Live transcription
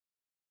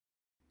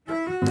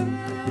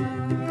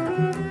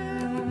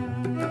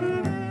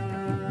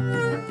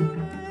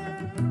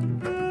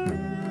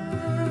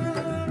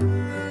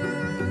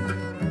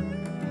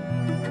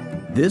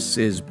This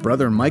is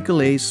Brother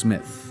Michael A.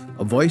 Smith,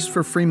 a voice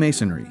for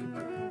Freemasonry,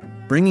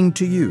 bringing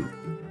to you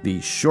the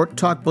Short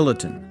Talk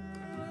Bulletin,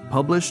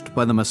 published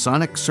by the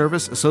Masonic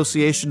Service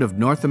Association of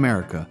North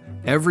America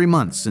every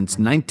month since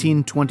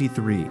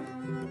 1923.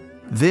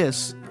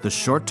 This, the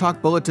Short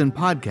Talk Bulletin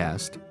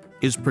podcast,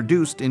 is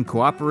produced in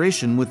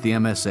cooperation with the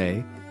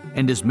MSA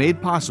and is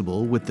made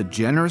possible with the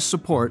generous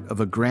support of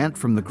a grant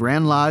from the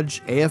Grand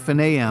Lodge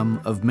AF&AM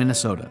of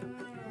Minnesota.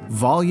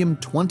 Volume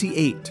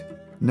 28,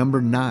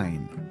 Number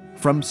 9,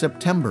 from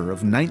September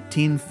of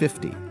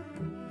 1950.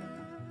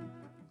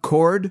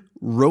 Cord,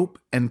 Rope,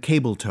 and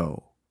Cable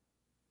Tow.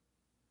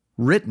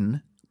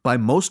 Written by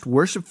Most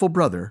Worshipful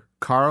Brother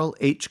Carl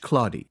H.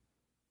 Claudy.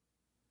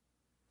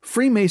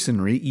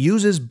 Freemasonry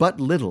uses but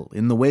little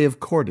in the way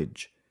of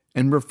cordage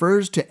and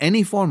refers to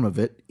any form of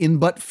it in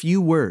but few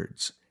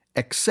words,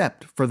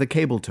 except for the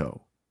cable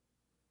tow.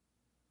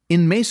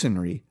 In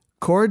Masonry,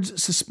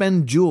 cords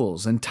suspend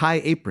jewels and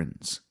tie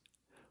aprons.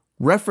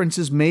 Reference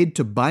is made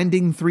to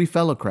binding three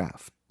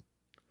fellowcraft.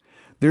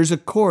 There's a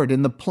cord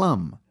in the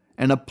plumb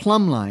and a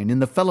plumb line in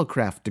the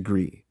fellowcraft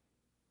degree.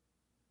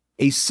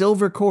 A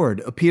silver cord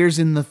appears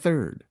in the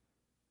third.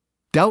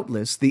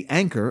 Doubtless the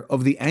anchor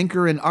of the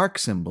anchor and arc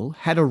symbol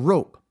had a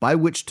rope by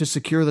which to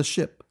secure the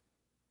ship.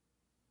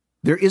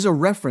 There is a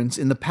reference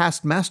in the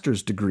past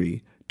master's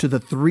degree to the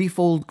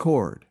threefold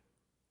cord.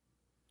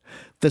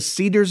 The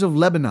cedars of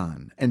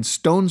Lebanon and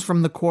stones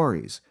from the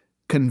quarries,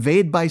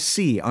 conveyed by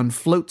sea on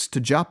floats to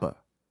Joppa,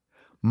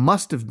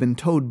 must have been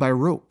towed by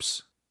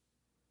ropes.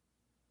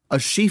 A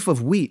sheaf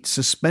of wheat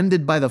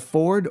suspended by the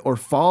ford or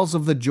falls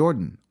of the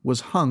Jordan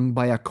was hung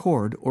by a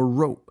cord or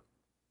rope.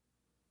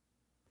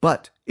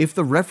 But if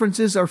the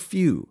references are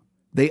few,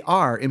 they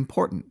are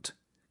important,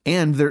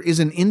 and there is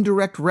an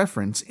indirect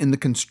reference in the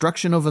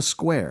construction of a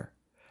square,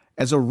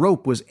 as a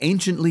rope was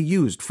anciently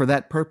used for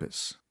that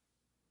purpose.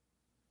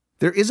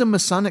 There is a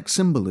Masonic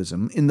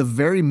symbolism in the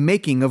very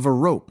making of a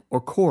rope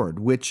or cord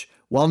which,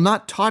 while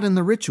not taught in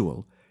the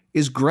ritual,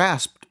 is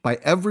grasped by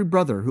every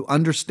brother who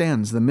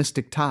understands the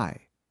mystic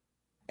tie.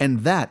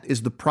 And that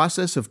is the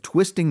process of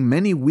twisting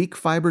many weak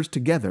fibers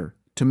together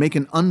to make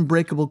an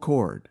unbreakable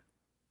cord.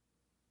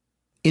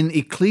 In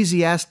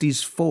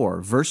Ecclesiastes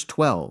 4, verse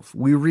 12,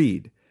 we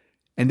read,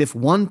 "And if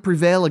one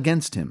prevail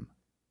against him,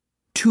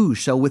 two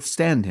shall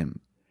withstand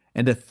him,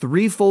 and a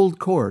threefold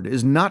cord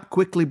is not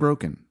quickly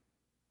broken."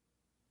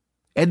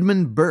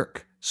 Edmund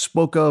Burke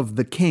spoke of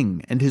the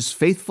king and his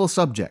faithful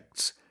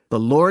subjects, the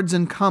lords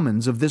and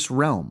commons of this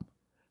realm,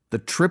 the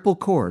triple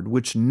cord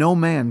which no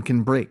man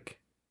can break.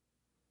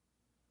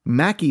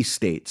 Mackey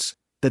states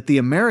that the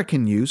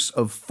American use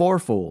of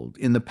fourfold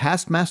in the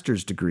past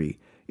master's degree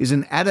is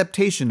an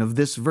adaptation of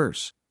this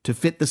verse to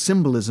fit the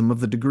symbolism of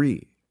the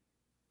degree.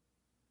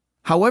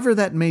 However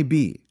that may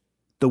be,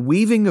 the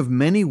weaving of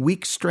many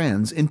weak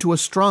strands into a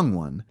strong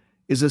one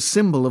is a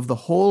symbol of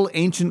the whole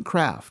ancient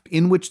craft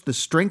in which the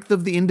strength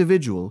of the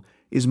individual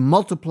is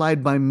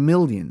multiplied by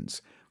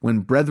millions when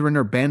brethren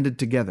are banded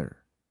together.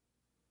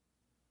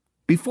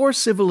 Before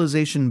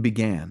civilization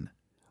began,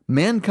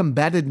 man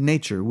combated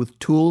nature with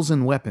tools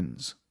and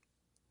weapons.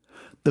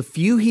 The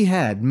few he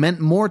had meant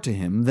more to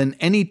him than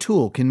any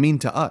tool can mean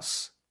to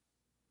us.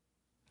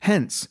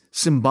 Hence,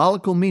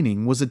 symbolical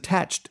meaning was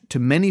attached to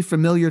many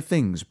familiar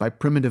things by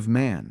primitive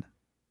man.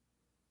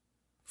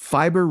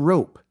 Fiber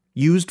rope,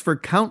 used for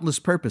countless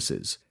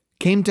purposes,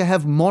 came to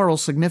have moral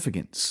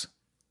significance.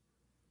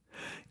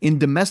 In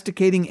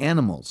domesticating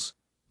animals,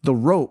 the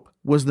rope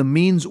was the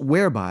means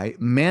whereby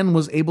man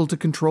was able to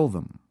control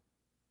them.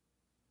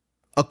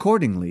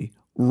 Accordingly,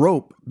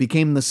 rope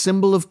became the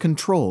symbol of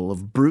control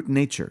of brute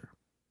nature.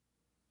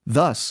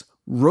 Thus,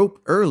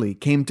 rope early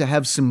came to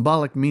have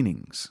symbolic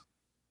meanings.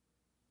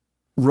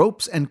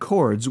 Ropes and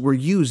cords were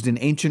used in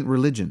ancient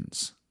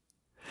religions.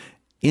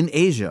 In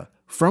Asia,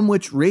 from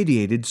which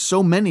radiated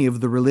so many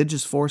of the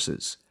religious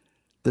forces,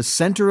 the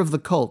center of the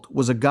cult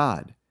was a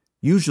god,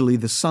 usually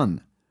the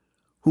sun,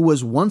 who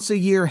was once a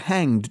year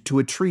hanged to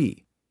a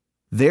tree,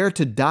 there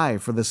to die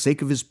for the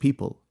sake of his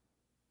people.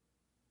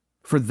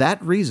 For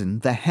that reason,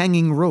 the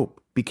hanging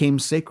rope became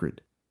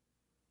sacred.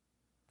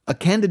 A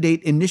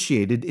candidate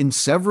initiated in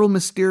several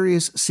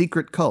mysterious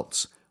secret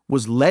cults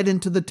was led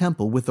into the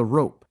temple with a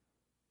rope,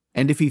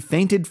 and if he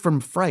fainted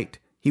from fright,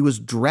 he was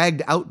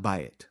dragged out by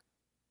it.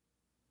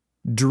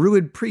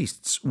 Druid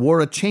priests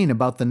wore a chain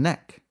about the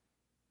neck.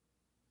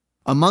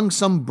 Among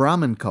some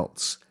Brahmin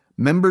cults,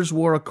 members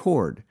wore a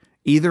cord,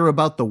 either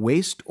about the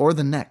waist or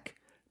the neck,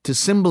 to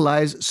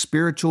symbolize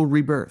spiritual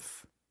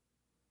rebirth.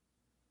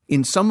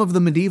 In some of the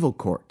medieval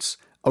courts,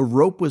 a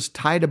rope was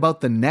tied about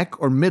the neck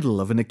or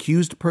middle of an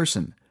accused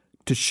person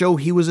to show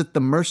he was at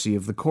the mercy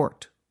of the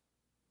court.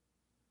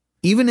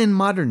 Even in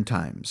modern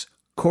times,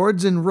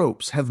 cords and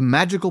ropes have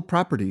magical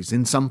properties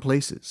in some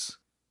places.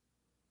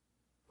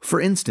 For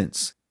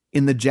instance,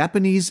 in the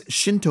Japanese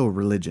Shinto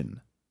religion,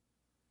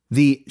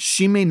 the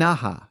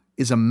shimenaha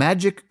is a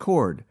magic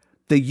cord,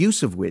 the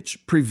use of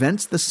which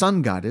prevents the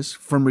sun goddess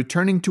from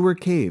returning to her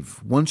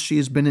cave once she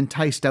has been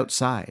enticed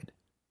outside.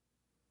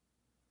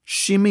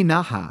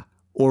 Shimenaha,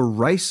 or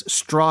rice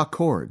straw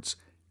cords,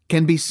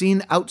 can be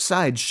seen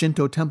outside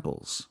Shinto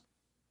temples.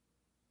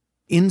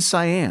 In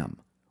Siam,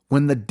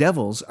 when the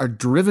devils are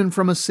driven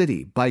from a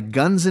city by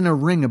guns in a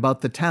ring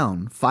about the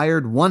town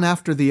fired one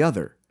after the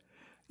other,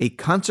 a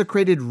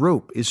consecrated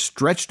rope is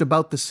stretched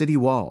about the city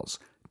walls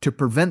to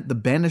prevent the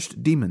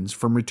banished demons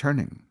from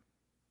returning.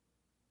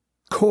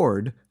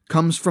 Cord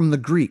comes from the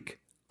Greek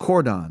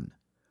kordon,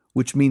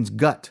 which means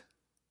gut.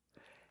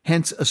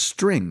 Hence a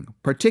string,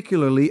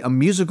 particularly a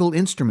musical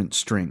instrument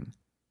string.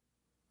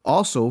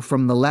 Also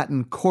from the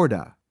Latin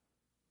corda,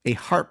 a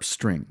harp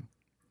string.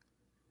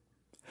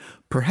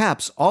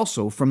 Perhaps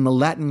also from the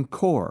Latin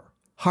cor,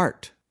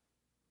 heart.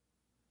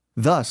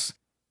 Thus,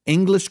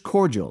 English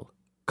cordial,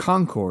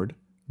 concord,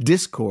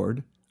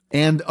 discord,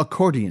 and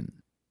accordion.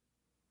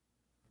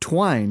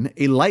 Twine,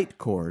 a light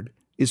cord,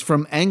 is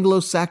from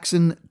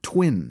Anglo-Saxon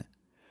twin,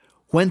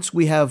 whence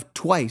we have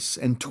twice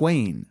and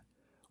twain,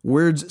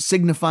 words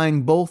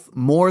signifying both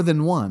more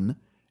than one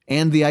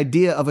and the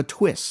idea of a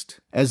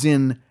twist, as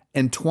in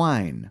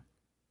entwine.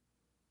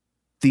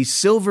 The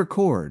silver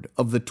cord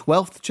of the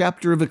 12th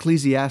chapter of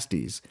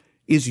Ecclesiastes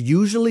is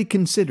usually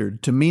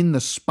considered to mean the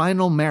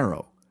spinal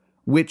marrow,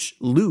 which,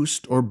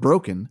 loosed or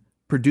broken,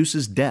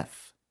 produces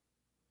death.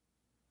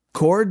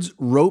 Cords,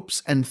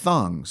 ropes, and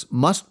thongs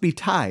must be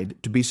tied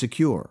to be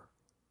secure.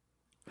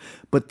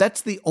 But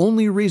that's the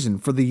only reason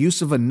for the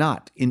use of a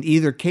knot in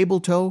either cable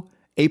tow,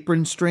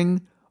 apron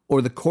string,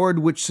 or the cord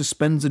which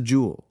suspends a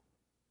jewel.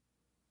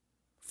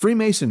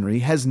 Freemasonry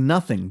has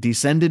nothing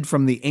descended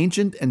from the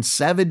ancient and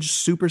savage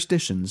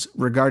superstitions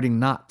regarding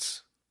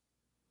knots.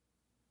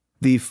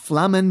 The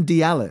Flamen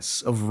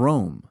Dialis of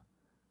Rome,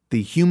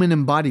 the human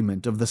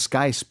embodiment of the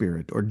sky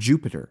spirit or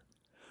Jupiter,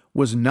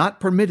 was not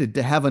permitted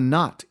to have a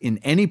knot in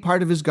any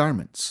part of his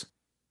garments.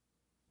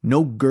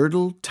 No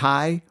girdle,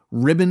 tie,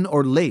 ribbon,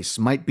 or lace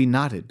might be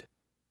knotted.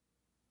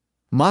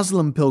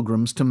 Muslim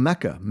pilgrims to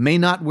Mecca may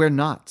not wear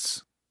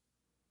knots.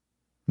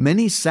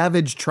 Many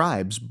savage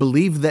tribes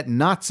believe that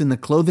knots in the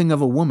clothing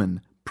of a woman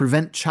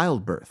prevent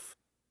childbirth.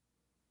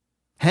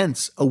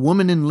 Hence, a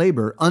woman in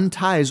labor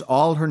unties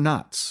all her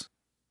knots.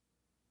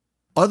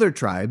 Other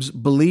tribes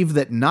believe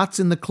that knots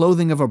in the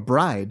clothing of a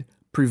bride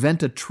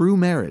prevent a true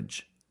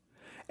marriage,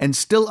 and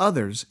still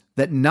others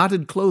that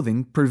knotted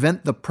clothing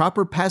prevent the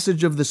proper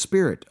passage of the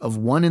spirit of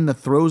one in the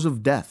throes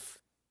of death.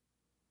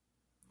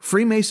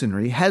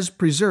 Freemasonry has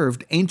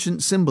preserved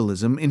ancient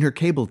symbolism in her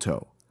cable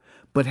tow,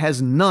 but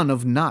has none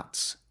of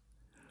knots,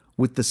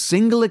 with the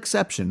single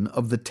exception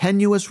of the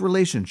tenuous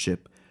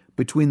relationship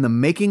between the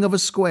making of a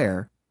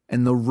square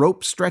and the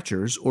rope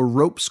stretchers or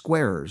rope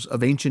squarers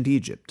of ancient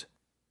Egypt.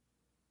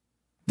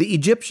 The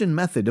Egyptian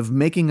method of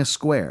making a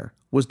square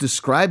was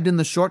described in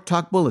the Short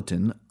Talk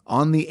Bulletin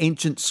on the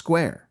Ancient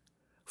Square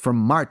from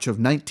March of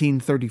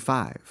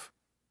 1935,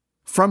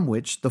 from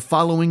which the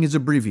following is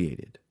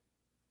abbreviated.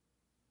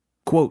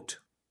 Quote,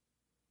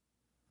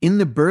 "In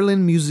the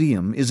Berlin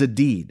Museum is a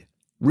deed,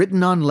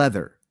 written on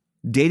leather,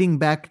 dating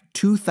back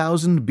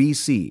 2000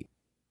 BC,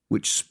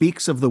 which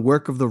speaks of the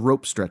work of the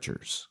rope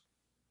stretchers.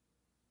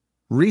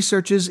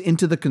 Researches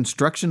into the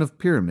construction of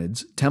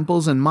pyramids,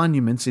 temples, and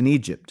monuments in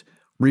Egypt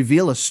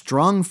reveal a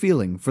strong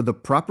feeling for the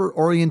proper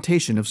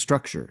orientation of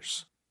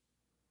structures.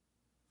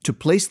 To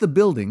place the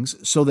buildings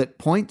so that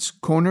points,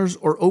 corners,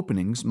 or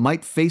openings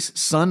might face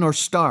sun or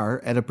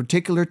star at a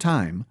particular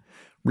time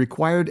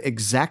required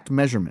exact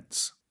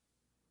measurements.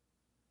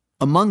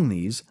 Among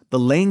these, the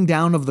laying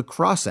down of the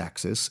cross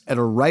axis at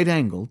a right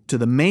angle to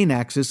the main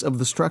axis of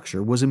the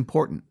structure was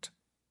important.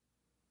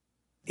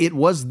 It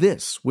was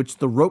this which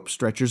the rope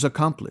stretchers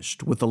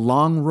accomplished with a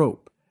long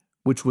rope,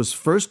 which was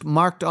first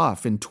marked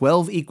off in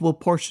 12 equal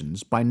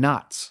portions by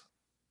knots.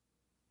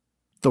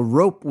 The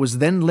rope was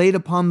then laid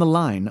upon the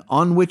line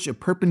on which a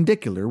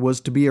perpendicular was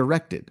to be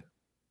erected.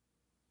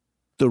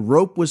 The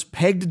rope was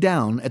pegged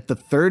down at the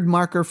third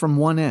marker from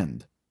one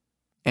end,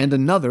 and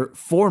another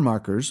 4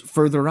 markers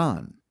further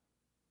on.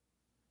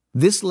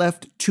 This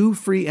left 2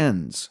 free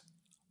ends,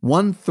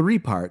 one 3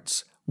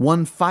 parts,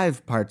 one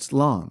 5 parts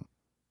long.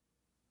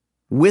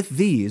 With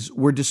these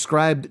were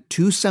described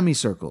 2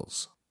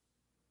 semicircles.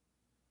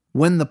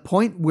 When the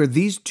point where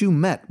these 2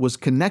 met was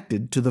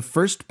connected to the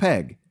first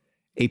peg,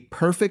 a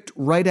perfect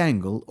right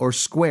angle or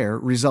square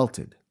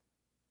resulted."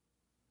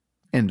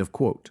 End of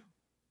quote.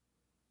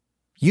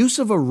 Use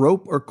of a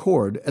rope or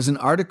cord as an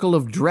article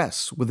of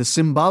dress with a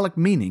symbolic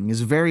meaning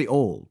is very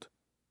old.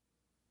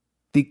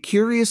 The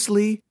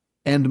curiously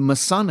and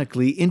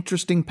Masonically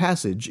interesting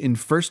passage in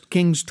 1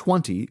 Kings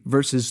 20,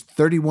 verses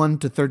 31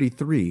 to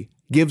 33,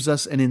 gives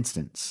us an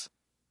instance.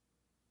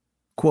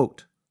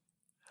 Quote,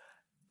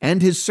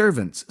 "And his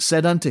servants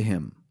said unto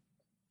him,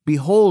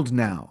 Behold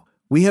now,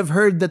 we have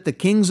heard that the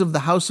kings of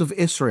the house of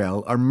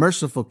Israel are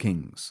merciful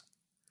kings.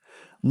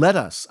 Let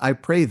us, I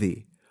pray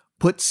thee,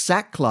 put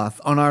sackcloth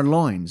on our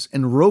loins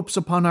and ropes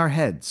upon our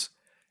heads,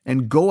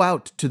 and go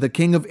out to the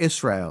king of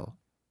Israel.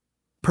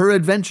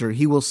 Peradventure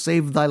he will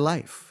save thy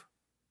life.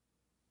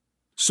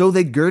 So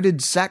they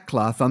girded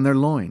sackcloth on their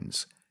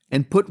loins,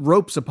 and put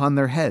ropes upon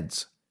their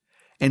heads,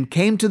 and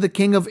came to the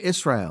king of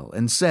Israel,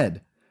 and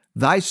said,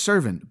 Thy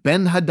servant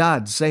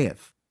Ben-Hadad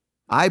saith,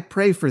 I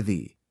pray for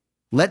thee,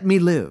 let me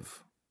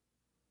live.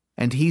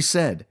 And he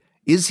said,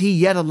 Is he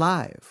yet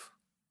alive?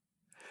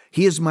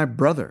 He is my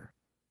brother.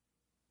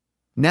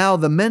 Now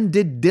the men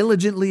did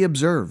diligently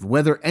observe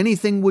whether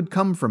anything would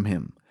come from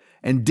him,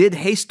 and did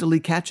hastily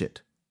catch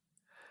it.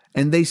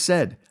 And they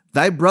said,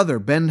 Thy brother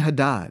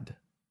Ben-Hadad.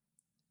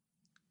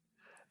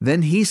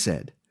 Then he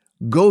said,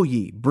 Go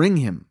ye, bring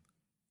him.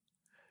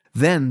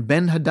 Then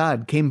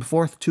Ben-Hadad came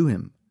forth to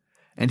him,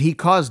 and he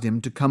caused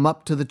him to come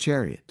up to the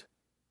chariot.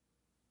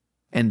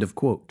 End of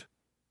quote.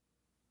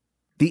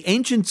 The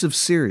ancients of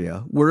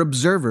Syria were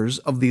observers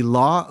of the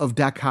law of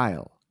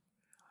Dachile,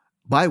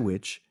 by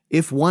which,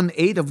 if one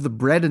ate of the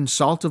bread and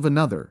salt of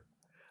another,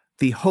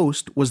 the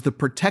host was the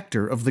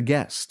protector of the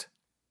guest.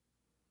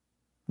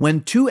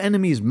 When two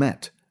enemies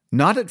met,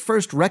 not at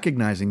first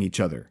recognizing each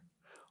other,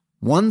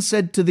 one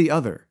said to the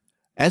other,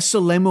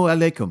 Assalamu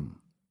alaikum,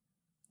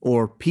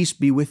 or peace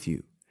be with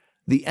you.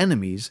 The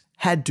enemies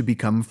had to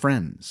become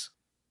friends.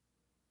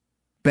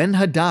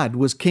 Ben-Hadad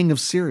was king of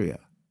Syria.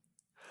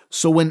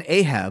 So when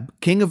Ahab,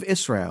 king of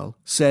Israel,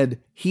 said,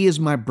 He is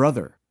my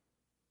brother,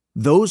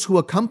 those who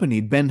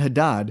accompanied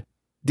Ben-Hadad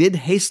did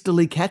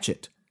hastily catch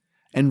it,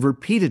 and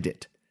repeated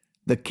it.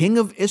 The king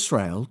of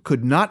Israel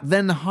could not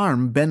then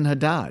harm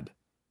Ben-Hadad.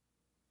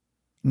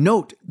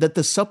 Note that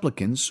the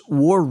supplicants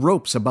wore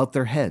ropes about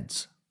their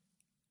heads.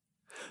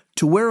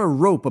 To wear a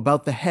rope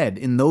about the head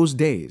in those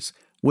days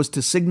was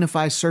to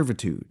signify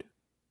servitude.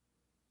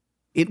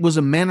 It was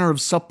a manner of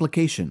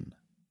supplication,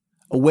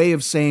 a way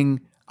of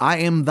saying, I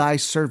am thy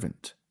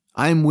servant,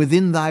 I am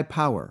within thy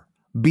power,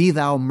 be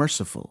thou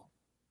merciful.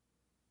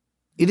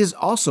 It is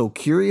also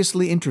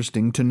curiously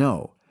interesting to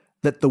know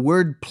that the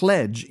word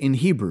pledge in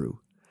Hebrew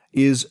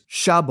is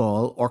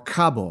shabal or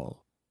kabal.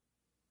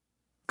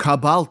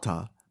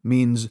 Kabalta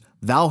means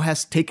thou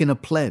hast taken a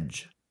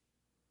pledge.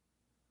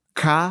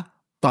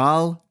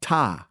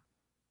 Ka-bal-ta,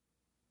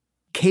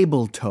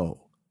 cable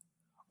tow,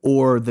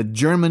 or the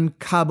German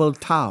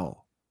Kabeltau,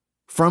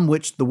 from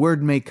which the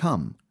word may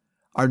come,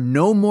 are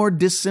no more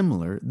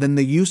dissimilar than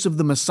the use of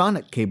the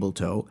Masonic cable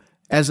tow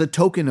as a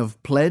token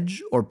of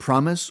pledge or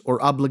promise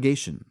or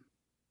obligation.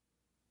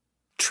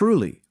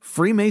 Truly,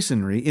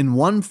 Freemasonry in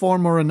one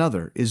form or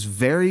another is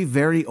very,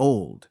 very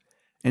old,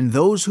 and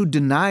those who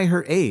deny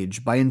her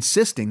age by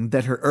insisting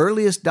that her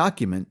earliest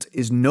document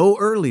is no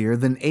earlier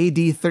than AD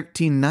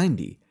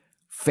 1390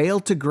 fail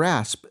to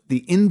grasp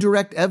the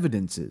indirect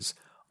evidences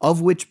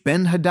of which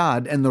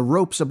Ben-Hadad and the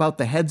ropes about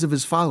the heads of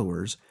his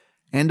followers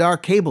and our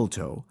cable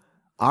tow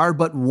are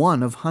but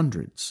one of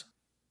hundreds.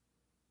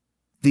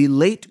 The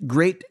late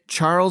great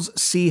Charles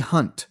C.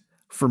 Hunt,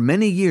 for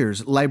many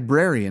years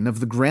librarian of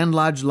the Grand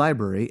Lodge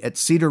Library at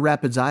Cedar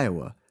Rapids,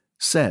 Iowa,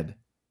 said,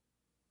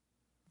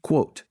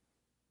 quote,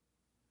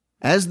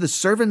 As the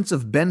servants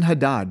of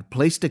Ben-Hadad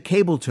placed a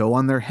cable tow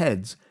on their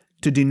heads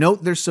to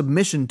denote their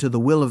submission to the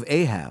will of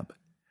Ahab,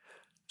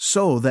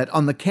 so that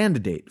on the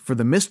candidate for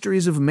the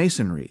mysteries of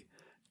Masonry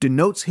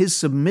denotes his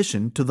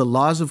submission to the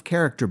laws of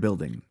character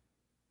building.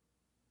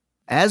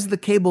 As the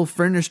cable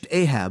furnished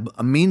Ahab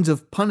a means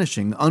of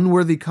punishing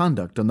unworthy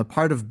conduct on the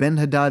part of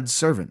Ben-Hadad's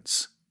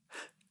servants,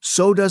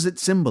 so does it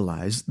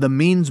symbolize the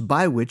means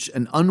by which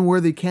an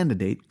unworthy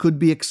candidate could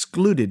be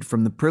excluded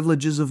from the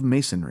privileges of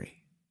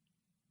Masonry.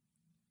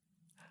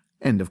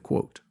 End of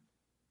quote.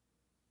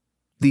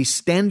 The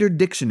Standard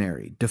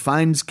Dictionary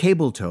defines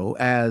cable tow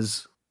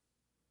as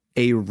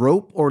a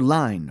rope or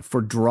line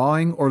for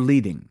drawing or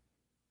leading.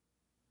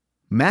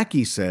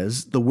 Mackey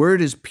says the word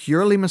is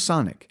purely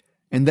Masonic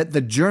and that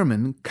the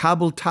German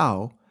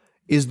Kabeltau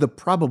is the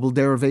probable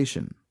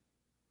derivation.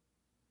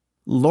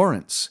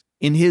 Lawrence,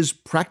 in his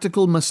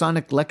Practical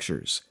Masonic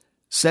Lectures,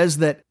 says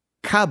that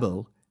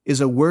kabel is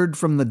a word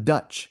from the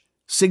Dutch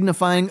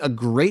signifying a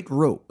great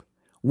rope,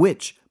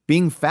 which,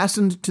 being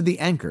fastened to the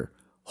anchor,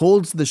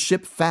 holds the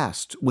ship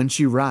fast when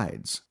she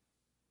rides,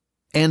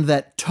 and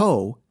that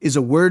tow is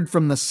a word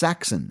from the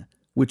Saxon,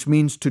 which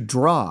means to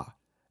draw,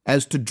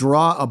 as to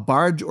draw a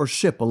barge or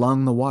ship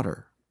along the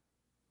water.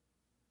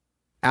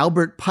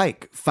 Albert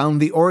Pike found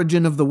the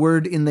origin of the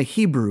word in the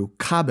Hebrew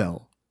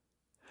kabel,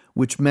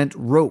 which meant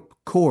rope,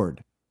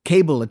 cord,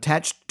 cable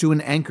attached to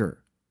an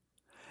anchor,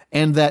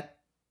 and that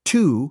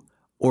to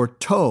or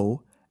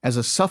tow as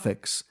a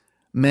suffix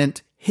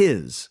meant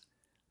his,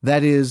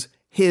 that is,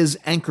 his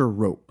anchor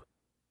rope.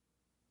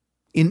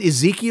 In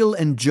Ezekiel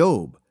and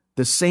Job,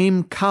 the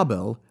same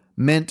kabel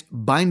meant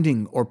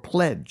binding or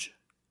pledge,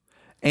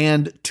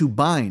 and to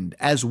bind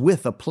as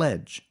with a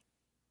pledge.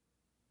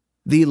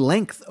 The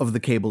length of the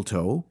cable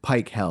tow,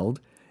 Pike held,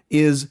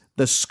 is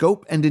the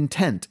scope and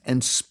intent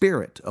and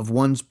spirit of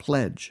one's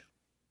pledge.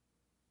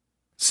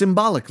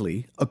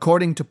 Symbolically,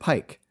 according to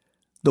Pike,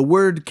 the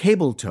word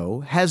cable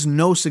tow has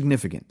no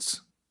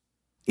significance,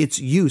 its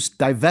use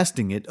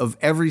divesting it of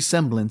every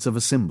semblance of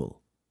a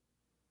symbol.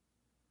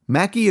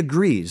 Mackey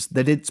agrees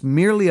that it's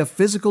merely a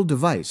physical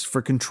device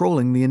for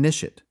controlling the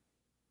initiate.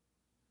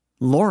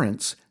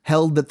 Lawrence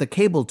held that the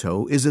cable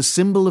tow is a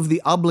symbol of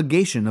the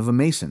obligation of a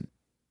Mason,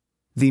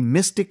 the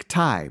mystic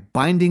tie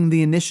binding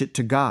the initiate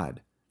to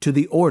God, to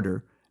the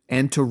order,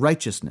 and to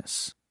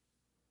righteousness.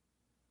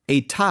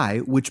 a tie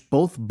which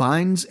both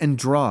binds and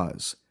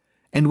draws,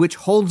 and which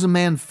holds a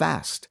man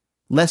fast,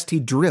 lest he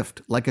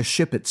drift like a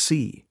ship at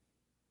sea.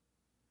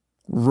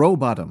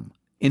 Rowbottom,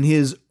 in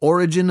his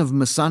Origin of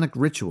Masonic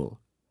Ritual,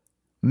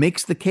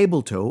 makes the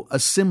cable tow a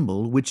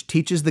symbol which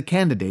teaches the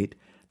candidate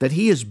that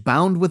he is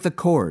bound with a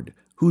cord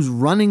whose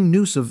running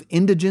noose of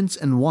indigence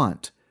and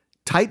want,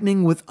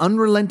 tightening with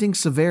unrelenting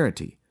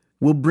severity,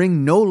 will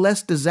bring no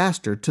less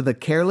disaster to the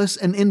careless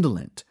and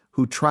indolent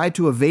who try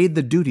to evade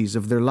the duties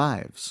of their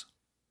lives.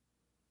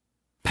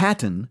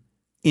 Patton,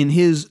 in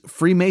his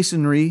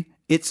Freemasonry,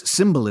 Its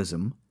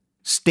Symbolism,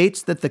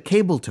 states that the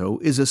cable tow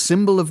is a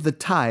symbol of the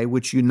tie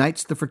which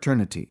unites the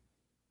fraternity,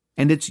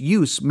 and its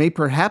use may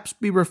perhaps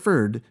be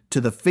referred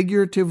to the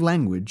figurative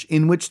language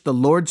in which the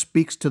Lord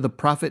speaks to the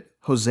prophet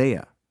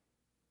Hosea.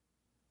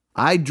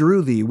 I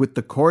drew thee with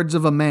the cords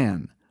of a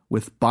man,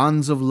 with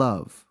bonds of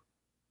love.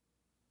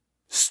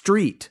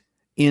 Street,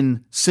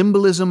 in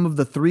Symbolism of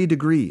the Three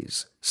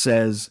Degrees,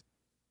 says,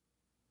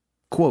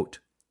 quote,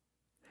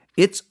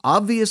 its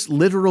obvious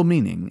literal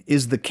meaning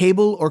is the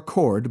cable or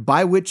cord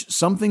by which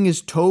something is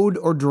towed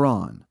or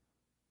drawn.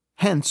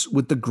 Hence,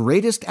 with the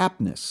greatest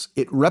aptness,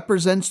 it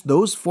represents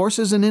those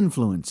forces and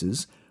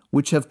influences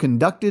which have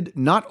conducted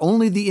not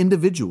only the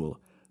individual,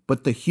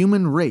 but the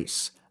human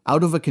race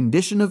out of a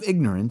condition of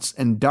ignorance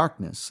and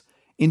darkness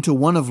into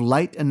one of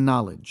light and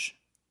knowledge.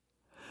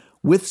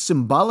 With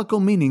symbolical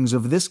meanings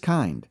of this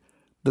kind,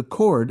 the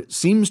cord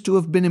seems to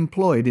have been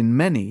employed in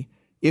many,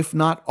 if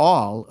not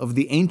all, of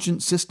the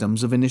ancient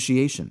systems of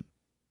initiation.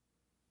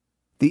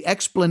 The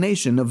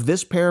explanation of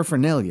this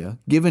paraphernalia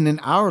given in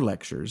our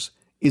lectures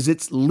is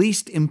its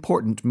least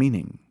important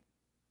meaning.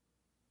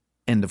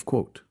 End of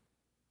quote.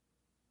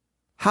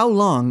 How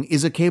long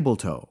is a cable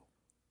tow?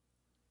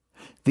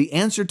 The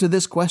answer to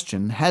this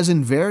question has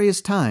in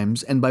various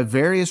times and by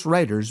various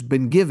writers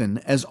been given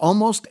as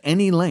almost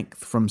any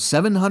length from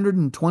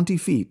 720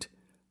 feet,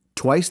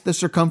 twice the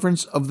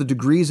circumference of the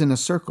degrees in a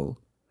circle,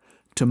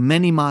 to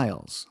many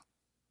miles.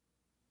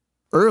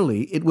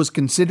 Early, it was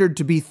considered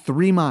to be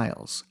 3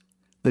 miles,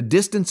 the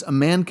distance a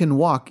man can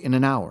walk in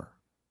an hour.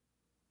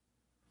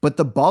 But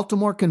the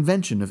Baltimore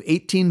Convention of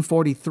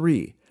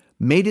 1843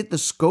 made it the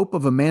scope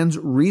of a man's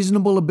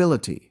reasonable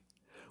ability,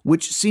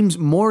 which seems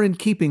more in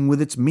keeping with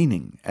its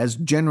meaning as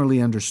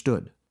generally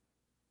understood.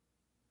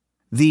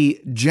 The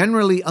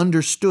generally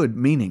understood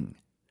meaning,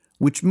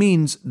 which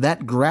means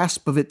that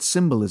grasp of its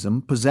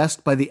symbolism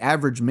possessed by the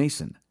average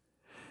Mason,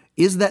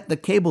 is that the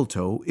cable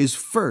tow is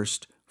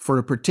first for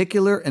a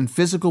particular and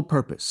physical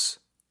purpose.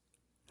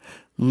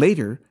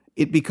 Later,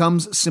 it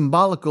becomes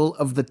symbolical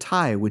of the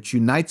tie which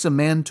unites a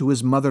man to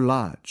his mother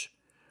lodge,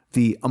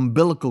 the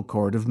umbilical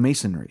cord of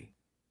Masonry.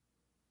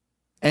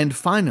 And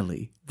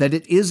finally, that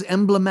it is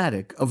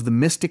emblematic of the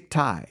mystic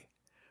tie,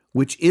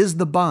 which is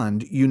the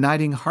bond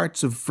uniting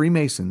hearts of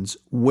Freemasons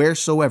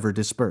wheresoever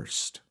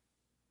dispersed.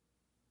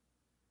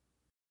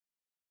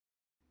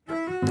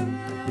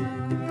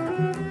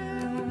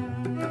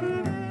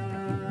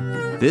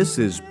 This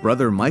is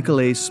Brother Michael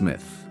A.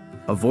 Smith,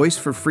 a voice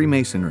for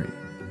Freemasonry,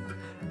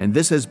 and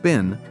this has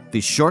been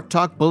the Short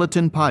Talk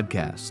Bulletin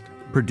podcast,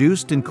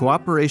 produced in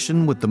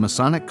cooperation with the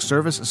Masonic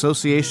Service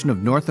Association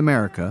of North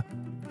America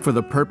for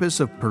the purpose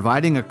of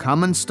providing a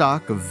common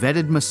stock of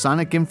vetted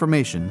Masonic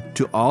information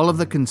to all of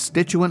the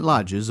constituent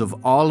lodges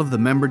of all of the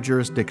member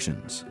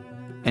jurisdictions,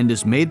 and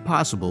is made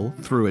possible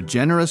through a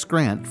generous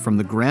grant from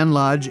the Grand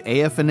Lodge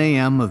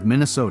AF&AM of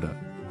Minnesota,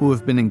 who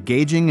have been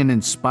engaging and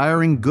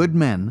inspiring good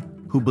men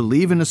who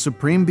believe in a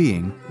supreme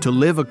being to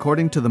live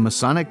according to the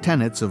Masonic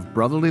tenets of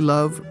brotherly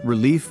love,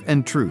 relief,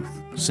 and truth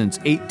since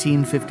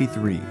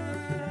 1853.